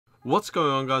What's going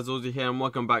on, guys? Auzio here and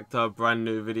welcome back to a brand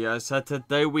new video. So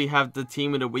today we have the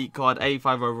team of the week card,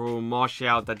 85 overall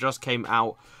Martial, that just came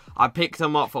out. I picked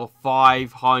him up for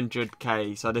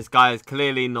 500k, so this guy is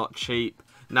clearly not cheap.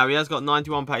 Now he has got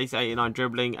 91 pace, 89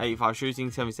 dribbling, 85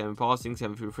 shooting, 77 passing,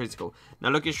 73 physical. Now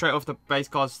looking straight off the base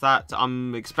card stats,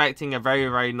 I'm expecting a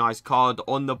very nice card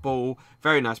on the ball,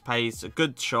 very nice pace, a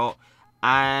good shot.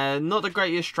 And not the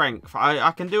greatest strength. I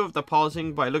can do with the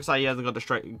passing, but it looks like he hasn't got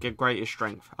the greatest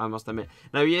strength, I must admit.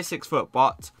 Now, he is 6 foot,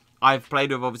 but I've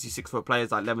played with obviously 6 foot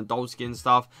players like Lewandowski and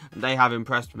stuff, and they have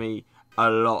impressed me a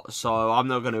lot, so I'm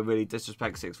not going to really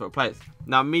disrespect 6 foot players.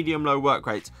 Now, medium low work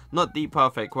rates, not the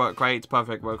perfect work rates.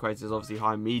 Perfect work rates is obviously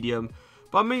high medium,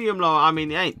 but medium low, I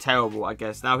mean, it ain't terrible, I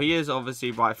guess. Now, he is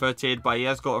obviously right footed, but he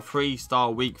has got a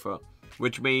 3-star weak foot,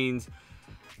 which means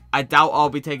I doubt I'll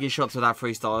be taking shots with that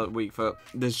 3-star weak foot.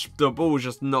 The ball's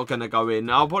just not going to go in.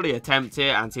 I'll probably attempt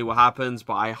it and see what happens,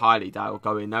 but I highly doubt it'll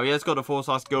go in. Now, he has got a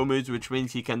 4-star skill moves, which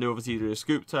means he can obviously do a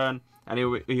scoop turn, and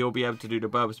he'll be able to do the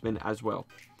Berber spin as well.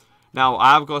 Now,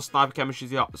 I have got a sniper chemistry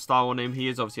style on him. He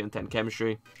is obviously on 10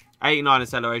 chemistry. 89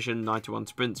 acceleration, 91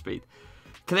 sprint speed.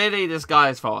 Clearly, this guy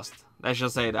is fast. Let's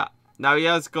just say that. Now, he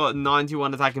has got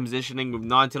 91 attacking positioning with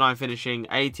 99 finishing,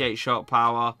 88 shot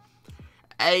power.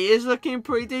 He is looking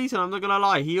pretty decent, I'm not going to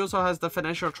lie. He also has the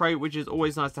finesse shot trait, which is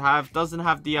always nice to have. Doesn't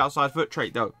have the outside foot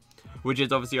trait, though, which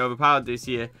is obviously overpowered this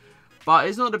year. But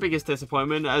it's not the biggest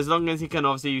disappointment. As long as he can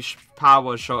obviously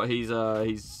power shot his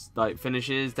like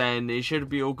finishes, then it should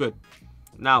be all good.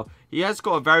 Now, he has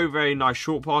got a very nice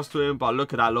short pass to him, but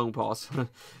look at that long pass.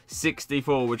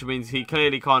 64, which means he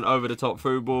clearly can't over the top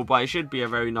through ball, but it should be a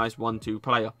very nice 1-2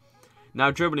 player.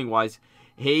 Now, dribbling wise,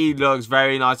 he looks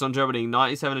very nice on dribbling.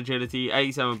 97 agility,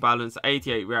 87 balance,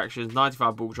 88 reactions,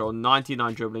 95 ball control,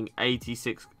 99 dribbling,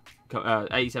 87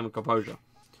 composure.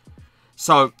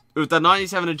 So, with the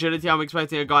 97 agility, I'm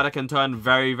expecting a guy that can turn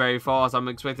very fast. I'm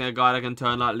expecting a guy that can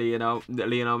turn like Lionel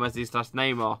Messi /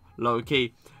 Neymar, low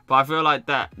key. But I feel like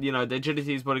that, you know, the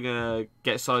agility is probably going to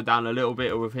get slowed down a little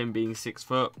bit with him being 6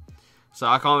 foot. So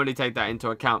I can't really take that into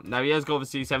account. Now, he has got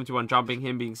obviously 71 jumping,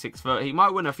 him being 6 foot. He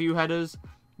might win a few headers,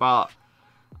 but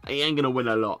he ain't going to win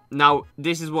a lot. Now,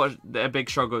 this is what a big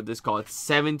struggle with this card.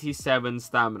 77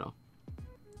 stamina.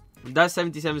 That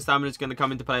 77 stamina is going to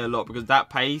come into play a lot because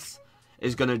that pace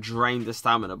is going to drain the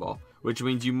stamina bar, which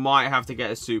means you might have to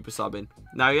get a super sub in.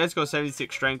 Now, he has got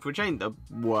 76 strength, which ain't the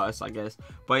worst, I guess.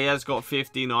 But he has got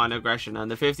 59 aggression.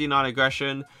 And the 59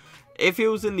 aggression, if it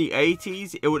was in the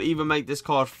 80s, it would even make this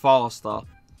card faster.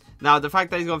 Now, the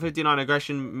fact that he's got 59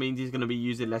 aggression means he's going to be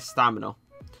using less stamina.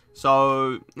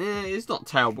 So, it's not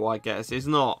terrible, I guess. It's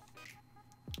not,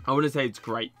 I wouldn't say it's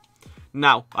great.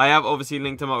 Now, I have obviously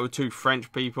linked him up with 2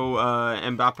 French people,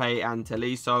 Mbappe and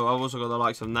Tolisso. I've also got the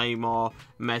likes of Neymar,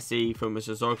 Messi, from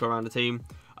Sissoko around the team.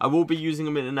 I will be using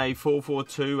him in a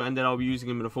 4-4-2, and then I'll be using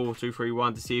him in a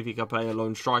 4-2-3-1 to see if he can play a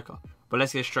lone striker. But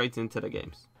let's get straight into the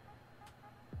games.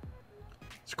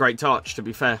 It's a great touch, to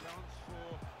be fair.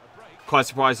 Quite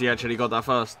surprised he actually got that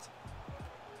first.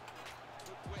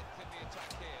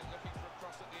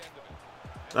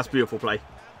 That's beautiful play.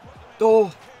 Oh,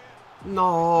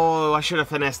 no, I should have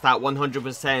finessed that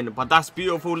 100%. But that's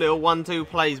beautiful little 1-2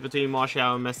 plays between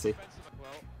Martial and Messi.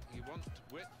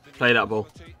 Play that ball.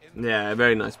 Yeah,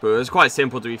 very nice ball. It was quite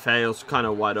simple, to be fair. It was kind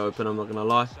of wide open, I'm not going to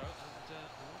lie.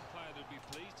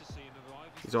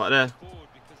 He's right there.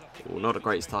 Oh, not the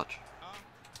greatest touch.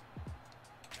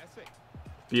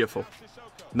 Beautiful.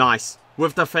 Nice.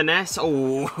 With the finesse,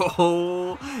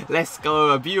 oh, let's go.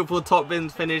 A beautiful top bin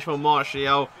finish from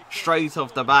Martial, straight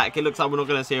off the back. It looks like we're not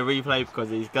going to see a replay because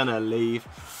he's going to leave.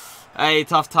 Hey,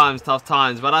 tough times,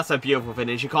 but that's a beautiful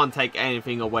finish. You can't take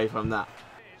anything away from that.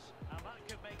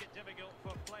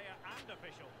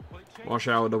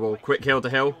 Martial with the ball. Quick heel to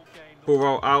heel. Ball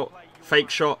roll out. Fake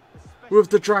shot with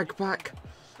the drag back.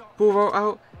 Ball roll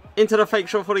out. Into the fake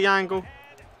shot for the angle.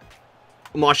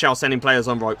 Martial sending players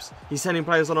on ropes. He's sending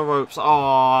players on the ropes.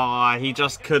 Oh, he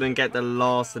just couldn't get the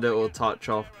last little touch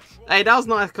off. Hey, that was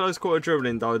nice close quarter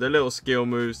dribbling though. The little skill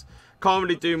moves. Can't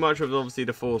really do much with obviously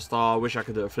the 4-star. Wish I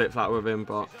could do a flip flat with him,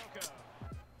 but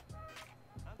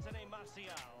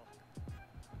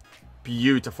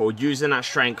beautiful. Using that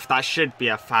strength. That should be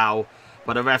a foul,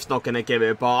 but the ref's not going to give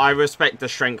it. But I respect the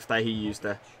strength that he used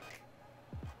there.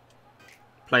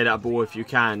 Play that ball if you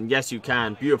can. Yes, you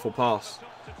can. Beautiful pass.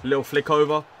 Little flick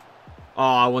over. Oh,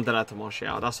 I wanted that to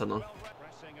Martial. That's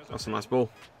a nice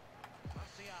ball.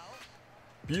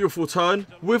 Beautiful turn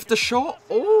with the shot.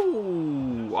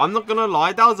 Oh, I'm not going to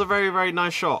lie. That was a very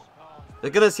nice shot.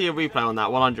 They're going to see a replay on that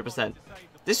 100%.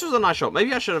 This was a nice shot.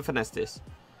 Maybe I should have finessed this.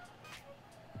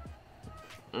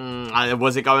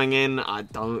 Was it going in? I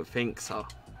don't think so.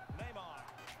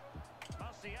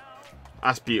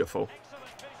 That's beautiful.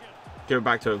 Give it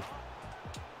back to him.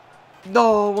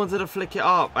 No, I wanted to flick it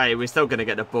up. Hey, we're still going to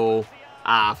get the ball.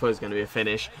 I thought it was going to be a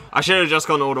finish. I should have just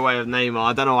gone all the way with Neymar.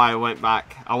 I don't know why I went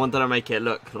back. I wanted to make it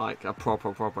look like a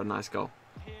proper nice goal.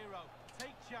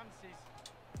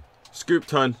 Scoop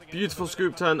turn. Beautiful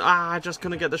scoop turn. Just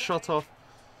going to get the shot off.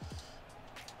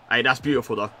 Hey, that's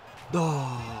beautiful though.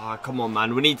 Oh, come on,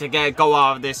 man. We need to go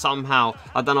out of this somehow.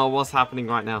 I don't know what's happening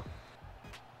right now.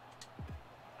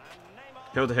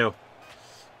 Hill to hill.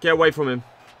 Get away from him.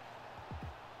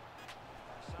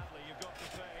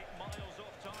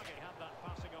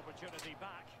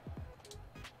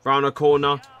 Round a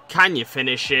corner. Can you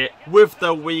finish it with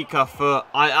the weaker foot?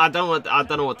 I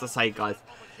don't know what to say, guys.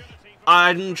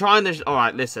 I'm trying to. All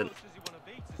right, listen.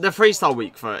 The freestyle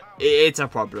weak foot. It's a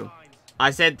problem. I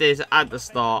said this at the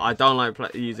start. I don't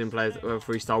like using players with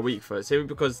freestyle weak foot simply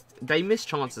because they miss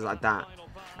chances like that,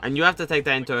 and you have to take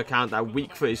that into account that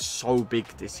weak foot is so big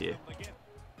this year.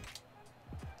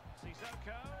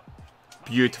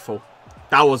 Beautiful.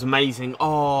 That was amazing.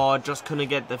 Oh, just couldn't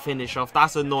get the finish off.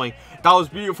 That's annoying. That was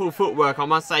beautiful footwork. I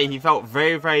must say, he felt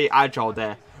very agile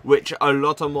there, which a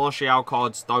lot of Martial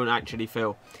cards don't actually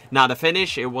feel. Now, the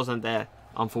finish, it wasn't there,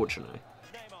 unfortunately.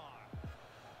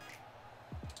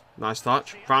 Nice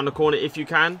touch. Round the corner if you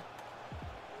can.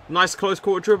 Nice close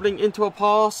quarter dribbling into a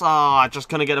pass. I just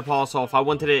couldn't get a pass off. I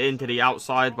wanted it into the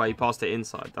outside, but he passed it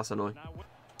inside. That's annoying.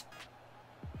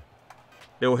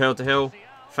 Little hill to hill.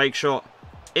 Fake shot.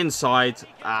 Inside.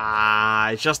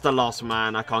 It's just the last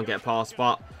man I can't get past,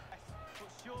 but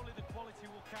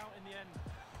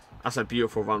that's a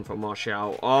beautiful run from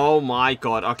Martial. Oh my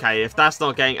god. Okay, if that's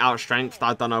not getting outstrengthed,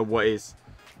 I don't know what is.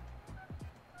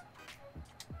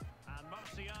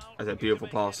 That's a beautiful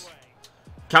pass.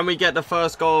 Can we get the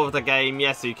first goal of the game?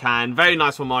 Yes, we can. Very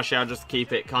nice for Martial just to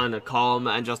keep it kind of calm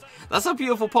and just... That's a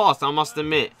beautiful pass, I must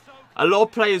admit. A lot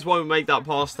of players won't make that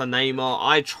pass to Neymar.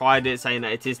 I tried it, saying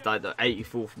that it is like the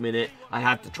 84th minute. I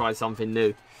had to try something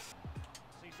new.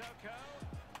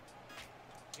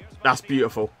 That's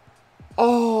beautiful.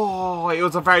 Oh, it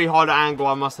was a very hard angle,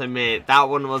 I must admit. That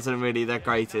one wasn't really the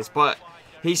greatest. But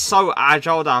he's so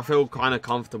agile that I feel kind of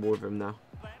comfortable with him now.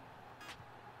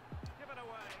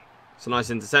 It's a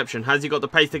nice interception. Has he got the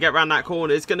pace to get around that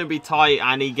corner? It's going to be tight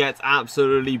and he gets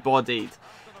absolutely bodied.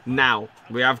 Now,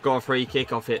 we have got a free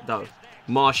kick off it though.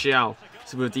 Martial,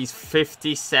 so with these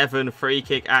 57 free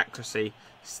kick accuracy,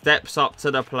 steps up to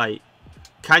the plate.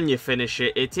 Can you finish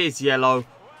it? It is yellow.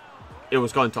 It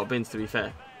was going top bins, to be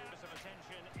fair.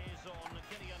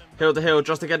 Hill to hill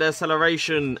just to get the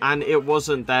acceleration, and it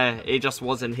wasn't there. It just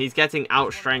wasn't. He's getting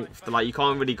outstrengthed. Like, you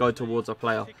can't really go towards a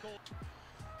player.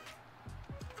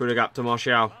 Through the gap to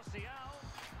Martial.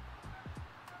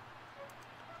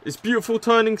 His beautiful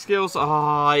turning skills.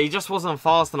 He just wasn't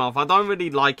fast enough. I don't really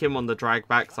like him on the drag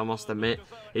backs, I must admit.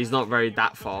 He's not very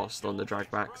that fast on the drag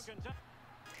backs.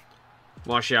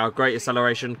 Martial, great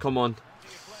acceleration. Come on.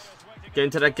 Get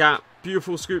into the gap.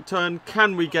 Beautiful scoop turn.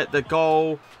 Can we get the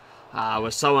goal?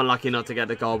 We're so unlucky not to get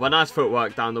the goal. But nice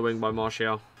footwork down the wing by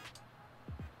Martial.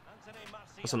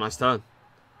 That's a nice turn.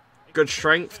 Good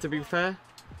strength, to be fair.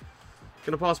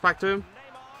 Gonna pass back to him.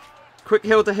 Quick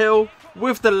hill to hill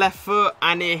with the left foot,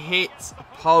 and it hits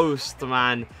post,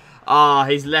 man.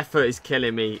 His left foot is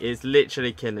killing me. It's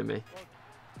literally killing me.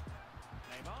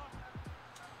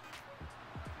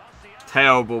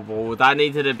 Terrible ball. That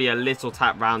needed to be a little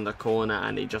tap round the corner,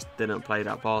 and he just didn't play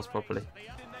that pass properly.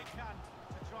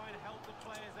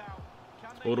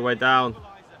 All the way down.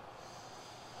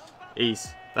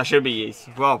 Ease. That should be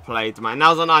easy. Well played, man. That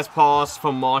was a nice pass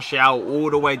from Martial all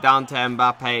the way down to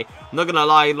Mbappe. Not gonna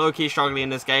lie, low-key struggling in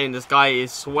this game. This guy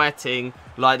is sweating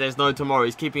like there's no tomorrow.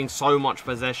 He's keeping so much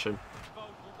possession.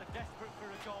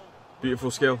 Beautiful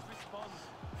skill.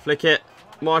 Flick it.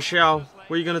 Martial,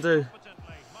 what are you gonna do?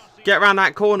 Get around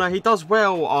that corner. He does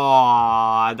well.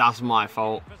 That's my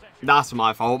fault. That's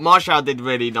my fault. Martial did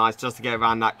really nice just to get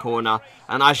around that corner.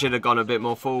 And I should have gone a bit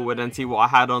more forward and see what I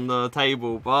had on the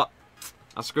table. But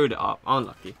I screwed it up.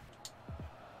 Unlucky.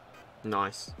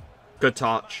 Nice. Good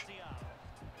touch.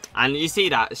 And you see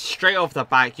that straight off the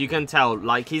back, you can tell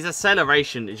like his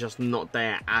acceleration is just not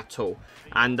there at all.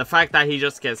 And the fact that he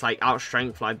just gets like out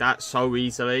strength like that so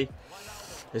easily,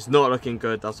 it's not looking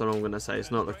good. That's what I'm going to say. It's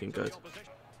not looking good.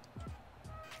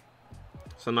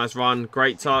 So nice run.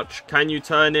 Great touch. Can you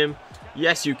turn him?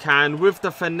 Yes, you can. With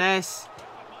the finesse.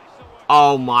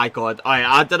 Oh my god.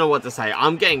 I don't know what to say.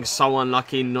 I'm getting so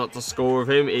unlucky not to score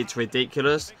with him. It's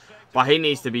ridiculous. But he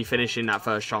needs to be finishing that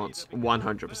first chance.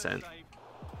 100%.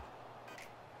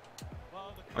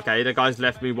 Okay, the guy's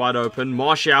left me wide open.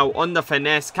 Martial on the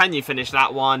finesse. Can you finish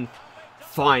that one?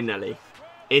 Finally.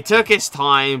 It took his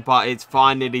time, but it's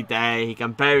finally there. He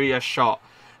can bury a shot.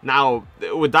 Now,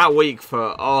 with that weak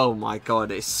foot, oh my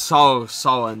god, it's so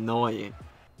annoying.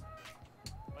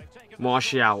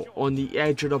 Martial on the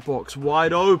edge of the box,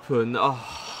 wide open.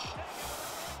 Oh,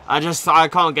 I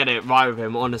can't get it right with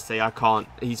him, honestly, I can't.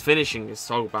 His finishing is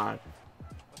so bad.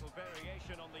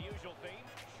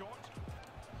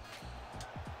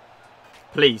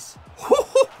 Please.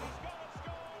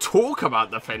 Talk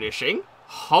about the finishing.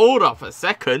 Hold up a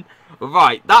second.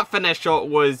 Right, that finesse shot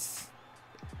was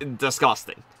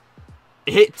disgusting.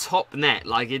 It hit top net.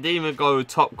 Like, it didn't even go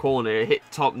top corner. It hit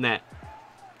top net.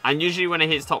 And usually when it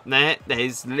hits top net,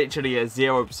 there's literally a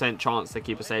 0% chance the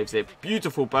keeper saves it.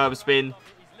 Beautiful burb spin.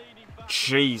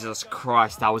 Jesus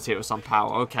Christ, that was hit with some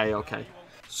power. Okay, okay.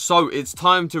 So, it's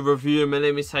time to review him, and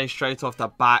let me say straight off the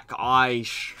back, I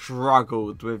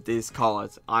struggled with this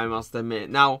card, I must admit.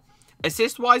 Now,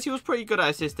 assist-wise, he was pretty good at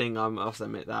assisting, I must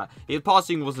admit that. His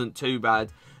passing wasn't too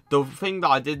bad. The thing that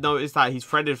I did notice that his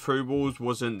threaded through balls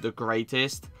wasn't the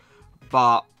greatest,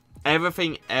 but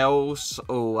everything else,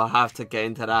 oh, I have to get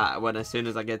into that as soon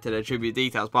as I get to the tribute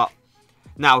details, but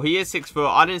now, he is 6 foot.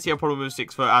 I didn't see a problem with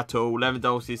 6 foot at all.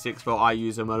 Lewandowski is 6 foot. I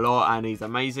use him a lot and he's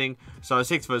amazing. So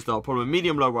 6 foot is not a problem.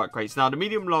 Medium low work rates. Now, the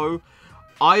medium low,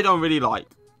 I don't really like.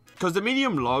 Because the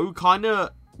medium low kind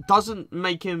of doesn't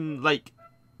make him, like,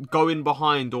 go in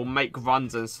behind or make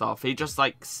runs and stuff. He just,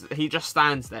 like, he just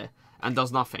stands there and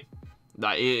does nothing.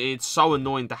 Like, it's so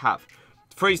annoying to have.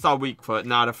 3-star weak foot.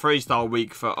 Now, the 3-star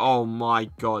weak foot, oh my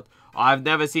god. I've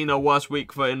never seen a worse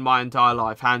weak foot in my entire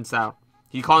life, hands down.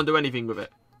 He can't do anything with it.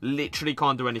 Literally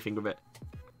can't do anything with it.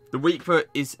 The weak foot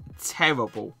is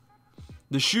terrible.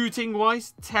 The shooting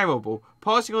wise, terrible.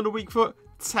 Passing on the weak foot,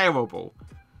 terrible.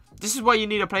 This is why you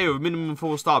need a player with minimum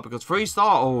 4-star, because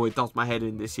 3-star, oh, it does my head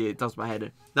in this year. It does my head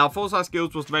in. Now, 4-star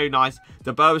skills was very nice.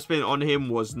 The burb spin on him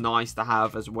was nice to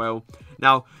have as well.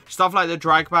 Now, stuff like the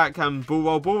drag back and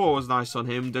bull roll was nice on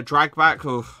him. The drag back,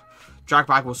 drag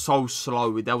back was so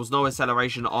slow. There was no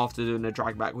acceleration after doing the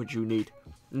drag back, which you need.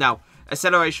 Now,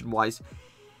 acceleration-wise,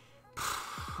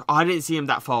 I didn't see him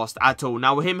that fast at all.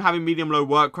 Now, with him having medium-low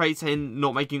work rates and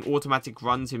not making automatic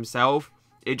runs himself,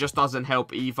 it just doesn't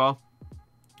help either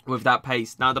with that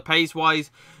pace. Now, the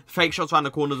pace-wise, fake shots around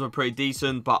the corners were pretty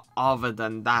decent, but other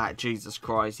than that, Jesus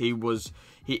Christ, he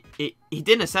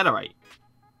didn't accelerate.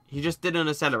 He just didn't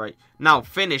accelerate. Now,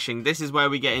 finishing, this is where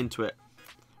we get into it.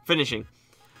 Finishing.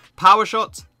 Power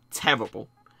shots, terrible.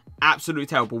 Absolutely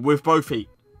terrible. With both feet.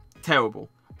 Terrible.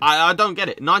 I don't get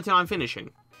it. 99 finishing.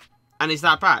 And it's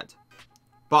that bad.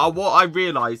 But what I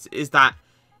realised is that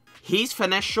his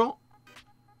finesse shot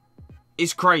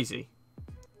is crazy.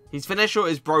 His finesse shot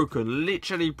is broken.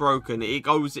 Literally broken. It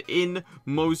goes in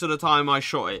most of the time I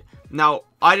shot it. Now,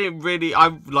 I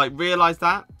realised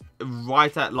that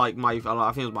right at like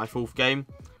I think it was my 4th game,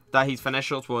 that his finesse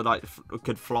shots were like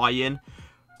could fly in.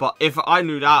 But if I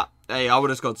knew that, hey, I would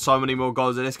have scored so many more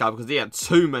goals than this guy because he had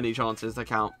too many chances to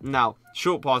count. Now,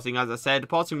 short passing, as I said,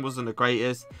 passing wasn't the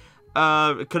greatest.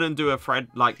 Couldn't do a thread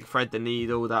the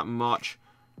needle that much.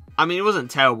 I mean, it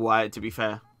wasn't terrible at it, to be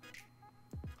fair.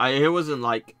 It wasn't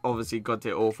like obviously got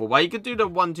it awful. Well, he could do the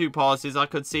 1-2 passes. I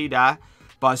could see that.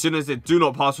 But as soon as it do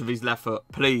not pass with his left foot,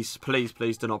 please, please,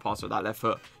 please do not pass with that left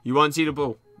foot. You won't see the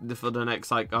ball for the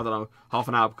next, like, I don't know, half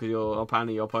an hour because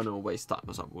apparently your opponent will waste time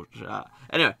or something like that.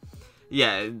 Anyway,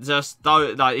 yeah, just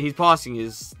don't, like, his passing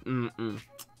is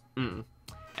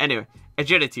Anyway,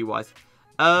 agility wise,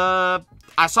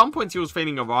 at some points he was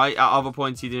feeling alright. At other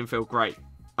points he didn't feel great.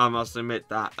 I must admit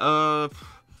that.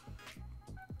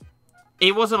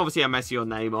 It wasn't obviously a Messi or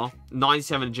Neymar.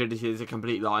 97 agility is a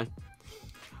complete lie.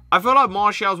 I feel like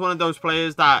Martial's one of those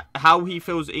players that how he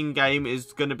feels in-game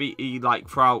is going to be like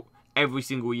throughout every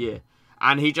single year.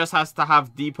 And he just has to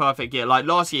have the perfect year. Like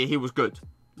last year, he was good.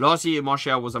 Last year,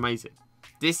 Martial was amazing.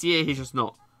 This year, he's just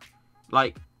not.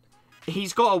 Like,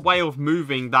 he's got a way of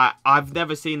moving that I've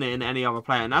never seen it in any other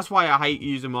player. And that's why I hate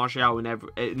using Martial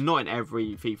in not in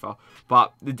every FIFA,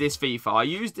 but this FIFA. I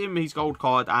used him, his gold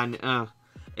card, and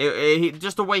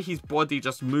just the way his body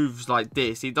just moves like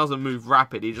this. He doesn't move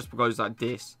rapid. He just goes like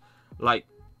this. Like,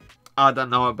 I don't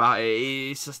know about it.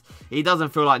 It's just, he doesn't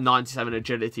feel like 97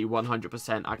 agility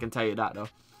 100%. I can tell you that, though.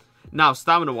 Now,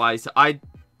 stamina-wise, I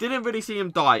didn't really see him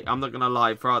die. I'm not going to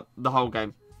lie, throughout the whole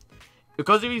game.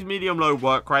 Because of his medium-low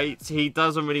work rates, he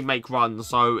doesn't really make runs.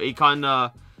 So, he kind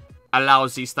of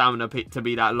allows his stamina to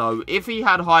be that low. If he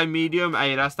had high-medium,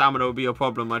 hey, that stamina would be a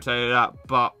problem, I tell you that.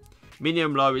 But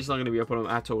medium-low is not going to be a problem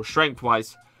at all.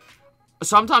 Strength-wise,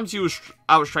 sometimes he was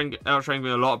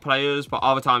outstrengthening a lot of players, but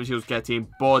other times he was getting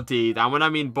bodied. And when I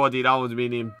mean bodied, I was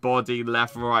meaning bodied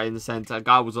left, right, and centre.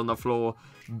 Guy was on the floor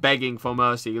begging for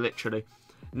mercy, literally.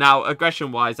 Now,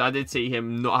 aggression-wise, I did see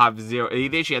him not have zero. He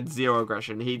literally had zero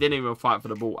aggression. He didn't even fight for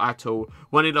the ball at all.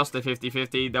 When he lost the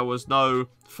 50-50, there was no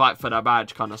fight for the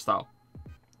badge kind of style.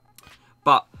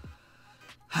 But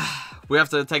we have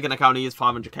to take into account he is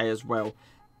 500k as well.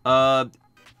 I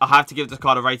have to give this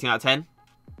card a rating out of 10.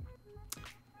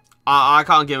 I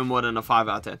can't give him more than a 5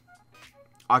 out of 10.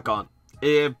 I can't.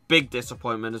 Big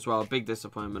disappointment as well. Big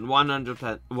disappointment.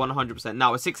 100%.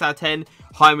 Now, a 6 out of 10,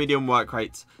 high medium work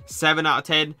rates. 7 out of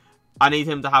 10, I need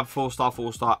him to have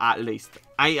 4-star at least.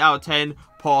 8 out of 10,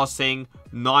 passing.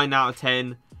 9 out of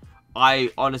 10,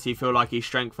 I honestly feel like his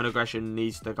strength and aggression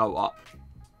needs to go up.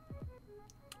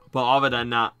 But other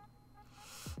than that,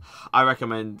 I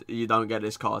recommend you don't get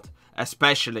this card.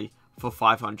 Especially for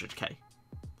 500k.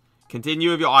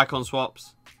 Continue with your icon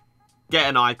swaps. Get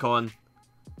an icon.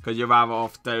 Because you're rather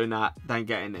off doing that than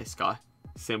getting this guy.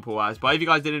 Simple as. But if you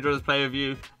guys did enjoy this play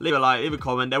review, leave a like, leave a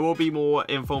comment. There will be more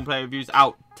informed play reviews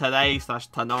out today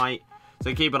 / tonight.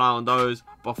 So keep an eye on those.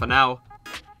 But for now,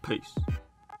 peace.